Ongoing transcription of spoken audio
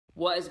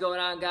What is going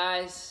on,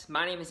 guys?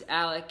 My name is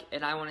Alec,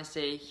 and I want to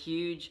say a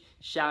huge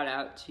shout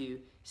out to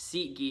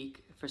SeatGeek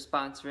for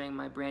sponsoring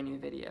my brand new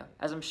video.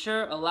 As I'm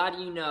sure a lot of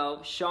you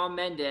know, Shawn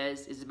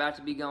Mendes is about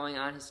to be going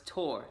on his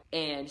tour,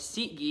 and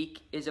SeatGeek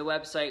is a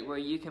website where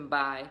you can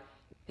buy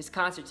his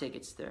concert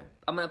tickets through.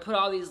 I'm going to put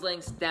all these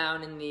links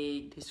down in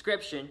the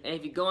description, and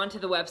if you go onto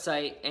the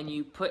website and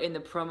you put in the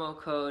promo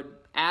code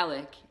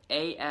ALEC,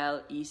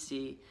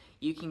 A-L-E-C,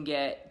 you can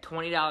get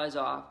 $20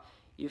 off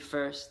your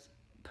first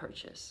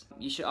purchase.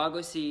 You should all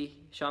go see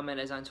Shawn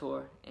Mendes on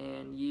tour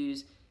and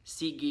use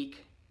SeatGeek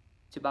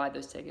to buy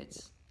those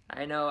tickets.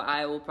 I know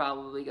I will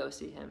probably go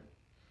see him.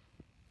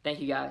 Thank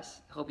you,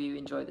 guys. Hope you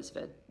enjoyed this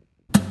vid.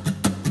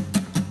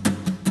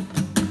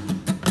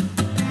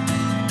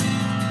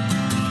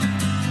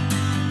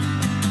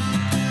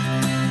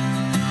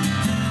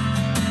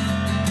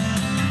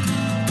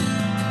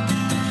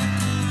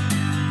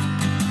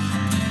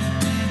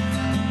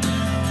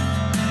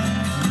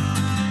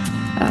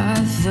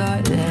 I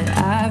thought that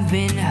I've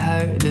been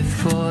hurt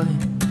before,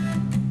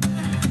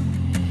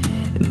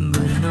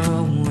 but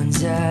no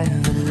one's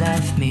ever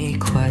left me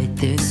quite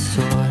this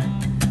sore.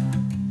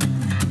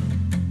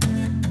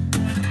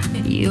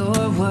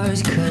 Your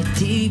words cut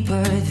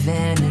deeper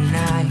than a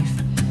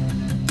knife.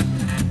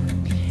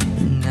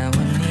 Now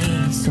I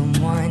need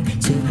someone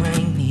to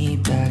bring me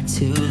back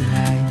to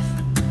life.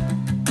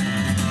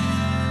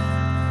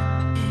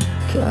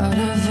 Got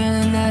a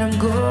feeling that I'm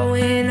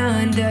going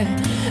under,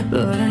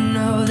 but I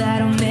know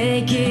that I'll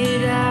make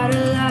it out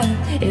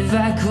alive. If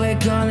I quit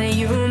calling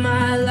you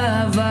my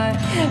love, I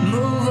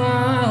move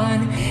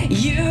on.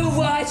 You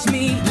watch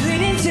me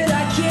bleeding till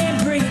I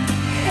can't breathe.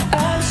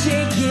 I'm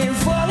shaking,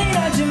 falling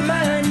onto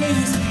my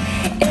knees.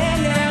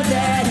 And now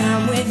that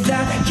I'm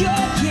without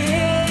your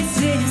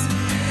kisses,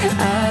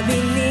 I'll be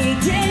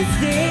needing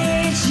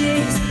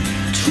stitches,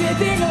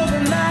 tripping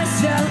over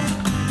myself.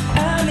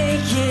 I'm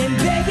aching,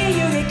 begging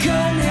you to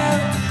come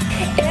help.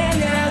 And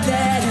now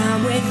that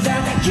I'm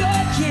without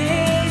your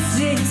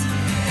kisses,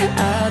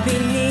 I'll be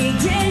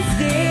needing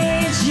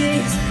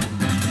stitches.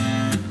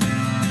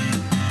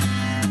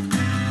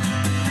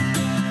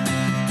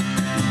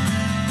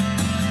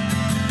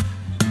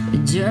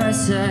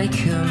 Just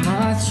like a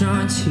moth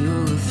drawn to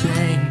a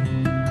flame,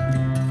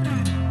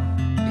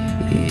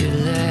 you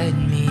let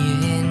me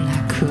in,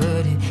 I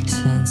couldn't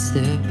sense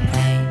the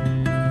pain.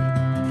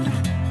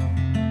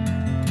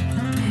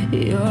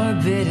 You're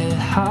bitter,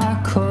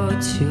 hot,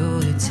 cold to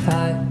the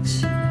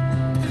touch.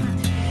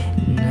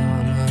 Now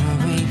I'm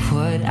gonna reap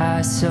what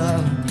I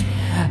sow.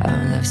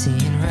 I'm left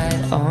seeing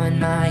red on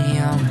my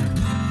own.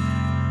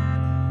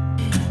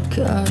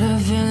 Got a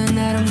feeling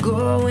that I'm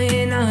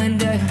going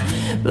under,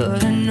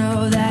 but I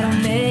know that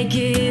I'll make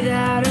it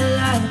out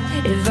alive.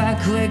 If I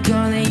quit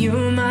calling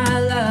you my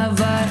love,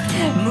 I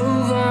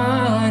move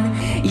on.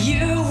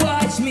 You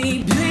watch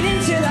me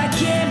bleeding till I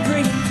can't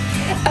breathe.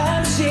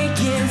 I'm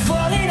shaking,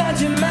 falling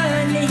onto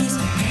my knees.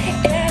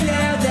 And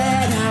now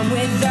that I'm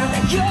without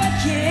your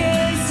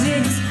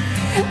kisses,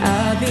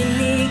 I'll be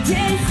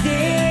needing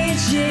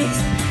stitches,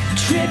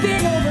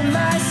 tripping over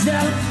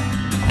myself.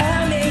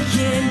 I'm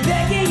aching,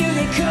 begging you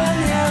to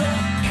come help.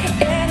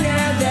 And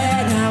now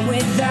that I'm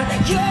without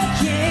your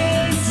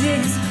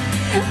kisses,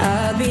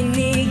 I'll be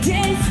needing